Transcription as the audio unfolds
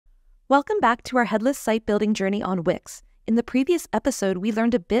Welcome back to our headless site building journey on Wix. In the previous episode, we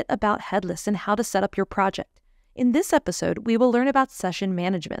learned a bit about headless and how to set up your project. In this episode, we will learn about session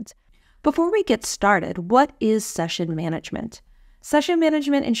management. Before we get started, what is session management? Session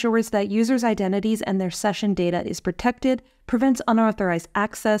management ensures that users' identities and their session data is protected, prevents unauthorized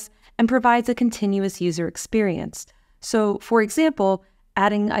access, and provides a continuous user experience. So, for example,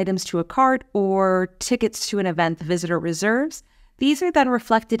 adding items to a cart or tickets to an event the visitor reserves, these are then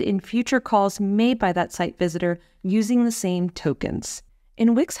reflected in future calls made by that site visitor using the same tokens.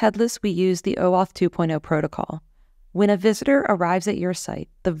 In Wix Headless, we use the OAuth 2.0 protocol. When a visitor arrives at your site,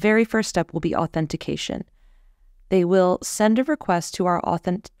 the very first step will be authentication. They will send a request to our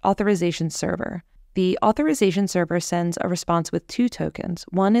authorization server. The authorization server sends a response with two tokens.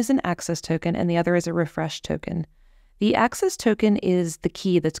 One is an access token and the other is a refresh token. The access token is the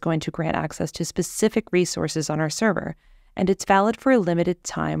key that's going to grant access to specific resources on our server, and it's valid for a limited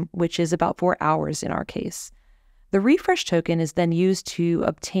time, which is about 4 hours in our case. The refresh token is then used to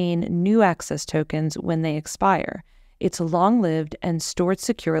obtain new access tokens when they expire. It's long-lived and stored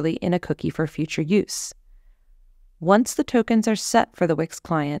securely in a cookie for future use. Once the tokens are set for the Wix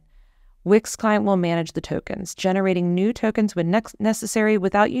client will manage the tokens, generating new tokens when necessary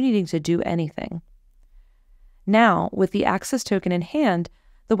without you needing to do anything. Now, with the access token in hand,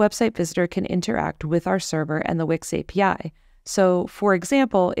 the website visitor can interact with our server and the Wix API. So, for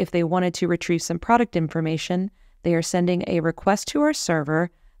example, if they wanted to retrieve some product information, they are sending a request to our server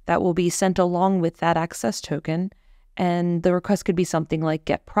that will be sent along with that access token, and the request could be something like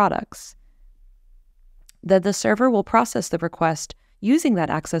get products. Then the server will process the request using that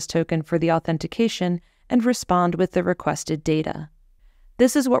access token for the authentication and respond with the requested data.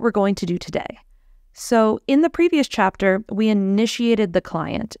 This is what we're going to do today. So in the previous chapter, we initiated the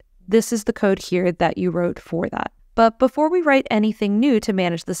client. This is the code here that you wrote for that. But before we write anything new to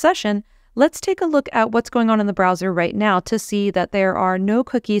manage the session, let's take a look at what's going on in the browser right now to see that there are no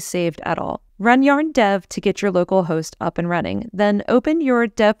cookies saved at all. Run yarn dev to get your local host up and running. Then open your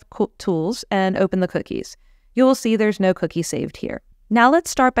dev tools and open the cookies. You will see there's no cookie saved here. Now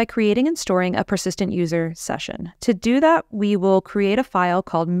let's start by creating and storing a persistent user session. To do that, we will create a file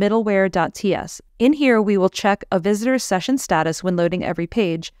called middleware.ts. In here, we will check a visitor's session status when loading every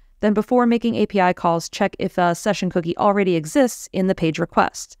page. Then before making API calls, check if a session cookie already exists in the page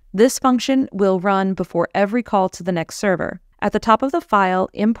request. This function will run before every call to the next server. At the top of the file,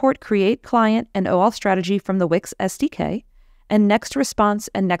 import create client and OAuth strategy from the Wix SDK, and next response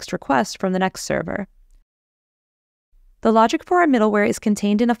and next request from the next server. The logic for our middleware is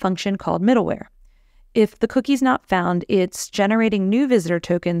contained in a function called middleware. If the cookie is not found, it's generating new visitor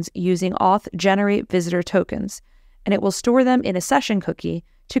tokens using auth generate visitor tokens, and it will store them in a session cookie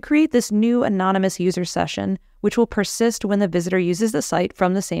to create this new anonymous user session, which will persist when the visitor uses the site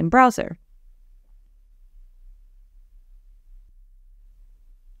from the same browser.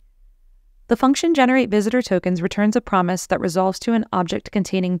 The function generate visitor tokens returns a promise that resolves to an object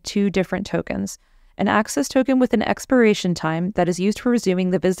containing two different tokens. An access token with an expiration time that is used for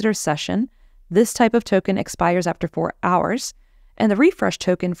resuming the visitor's session. This type of token expires after 4 hours. And the refresh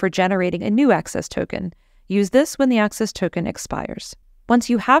token for generating a new access token. Use this when the access token expires. Once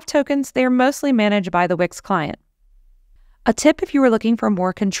you have tokens, they are mostly managed by the Wix client. A tip if you are looking for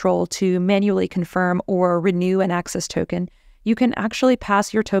more control to manually confirm or renew an access token, you can actually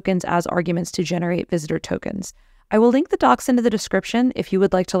pass your tokens as arguments to generate visitor tokens. I will link the docs into the description if you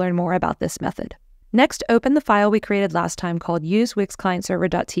would like to learn more about this method. Next, open the file we created last time called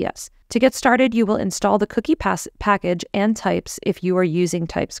use-wix-client-server.ts. To get started, you will install the cookie package and types if you are using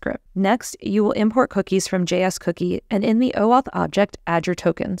TypeScript. Next, you will import cookies from JS Cookie, and in the OAuth object, add your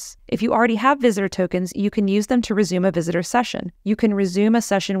tokens. If you already have visitor tokens, you can use them to resume a visitor session. You can resume a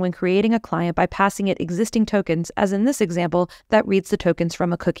session when creating a client by passing it existing tokens, as in this example, that reads the tokens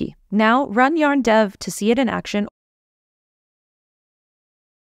from a cookie. Now, run yarn dev to see it in action.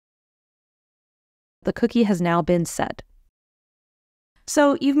 The cookie has now been set.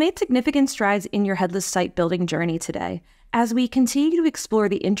 So you've made significant strides in your headless site building journey today. As we continue to explore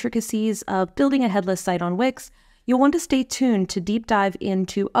the intricacies of building a headless site on Wix, you'll want to stay tuned to deep dive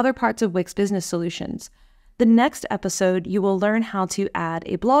into other parts of Wix Business Solutions. The next episode, you will learn how to add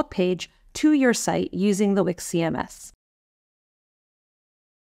a blog page to your site using the Wix CMS.